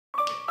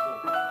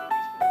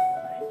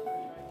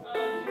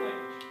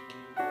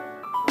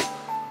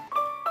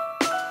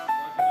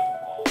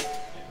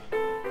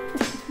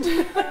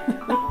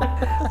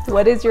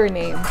What is your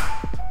name?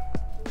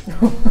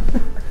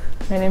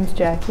 My name's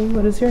Jackie.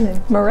 What is your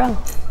name? Morel.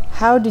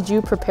 How did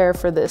you prepare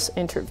for this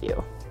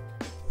interview?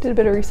 Did a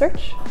bit of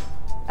research.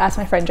 Asked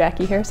my friend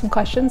Jackie here some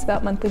questions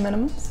about monthly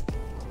minimums.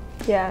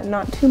 Yeah,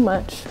 not too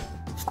much.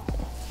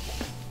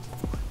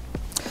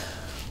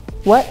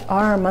 What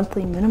are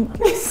monthly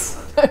minimums?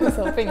 I was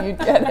hoping you'd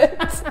get it.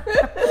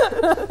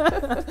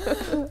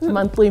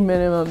 Monthly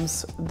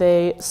minimums,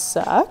 they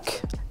suck.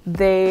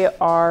 They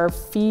are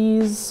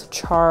fees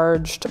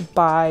charged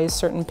by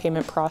certain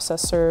payment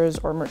processors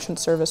or merchant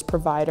service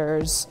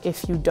providers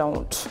if you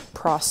don't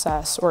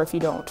process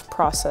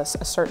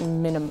a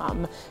certain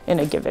minimum in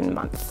a given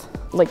month.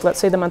 Like, let's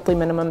say the monthly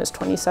minimum is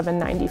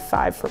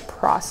 $27.95 for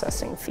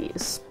processing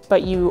fees,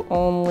 but you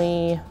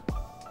only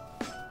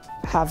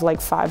have like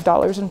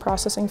 $5 in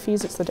processing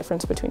fees. It's the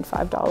difference between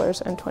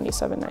 $5 and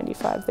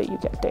 $27.95 that you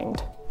get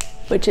dinged.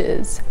 Which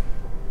is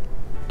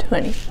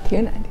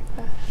 $22.95.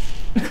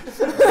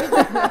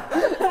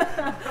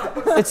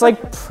 It's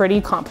like pretty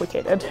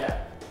complicated.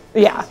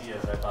 Yeah.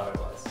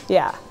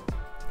 Yeah.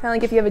 Kind of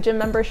like if you have a gym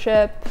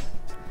membership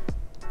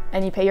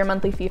and you pay your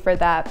monthly fee for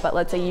that, but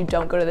let's say you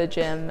don't go to the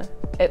gym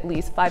at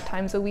least 5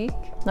 times a week.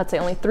 Let's say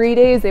only 3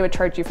 days, they would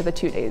charge you for the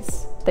 2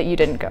 days that you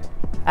didn't go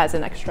as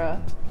an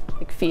extra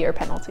fee or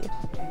penalty.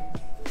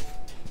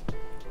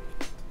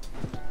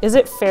 Is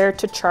it fair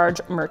to charge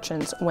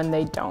merchants when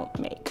they don't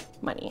make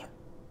money?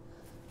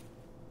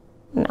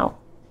 No.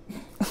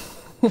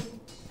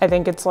 I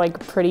think it's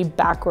like pretty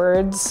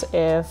backwards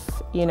if,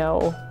 you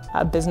know,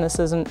 a business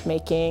isn't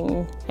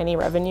making any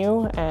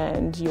revenue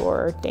and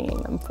you're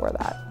dinging them for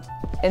that.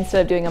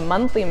 Instead of doing a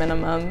monthly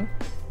minimum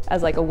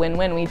as like a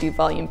win-win, we do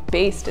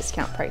volume-based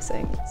discount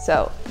pricing.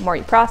 So the more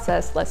you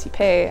process, less you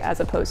pay, as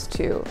opposed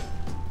to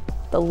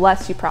the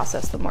less you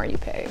process, the more you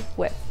pay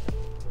with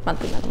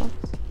monthly minimums.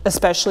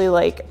 Especially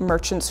like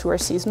merchants who are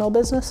seasonal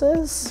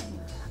businesses,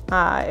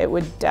 it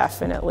would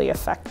definitely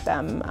affect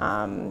them.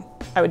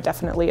 I would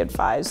definitely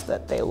advise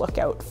that they look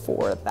out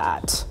for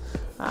that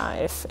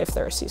if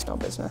they're a seasonal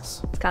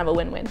business. It's kind of a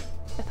win-win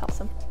with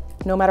Helcim.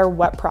 No matter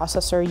what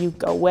processor you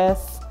go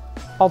with,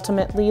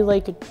 ultimately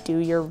like do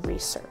your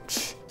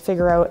research.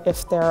 Figure out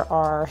if there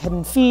are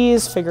hidden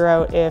fees, figure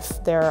out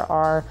if there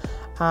are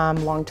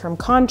long-term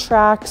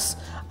contracts.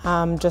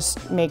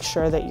 Just make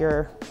sure that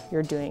you're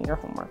doing your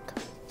homework.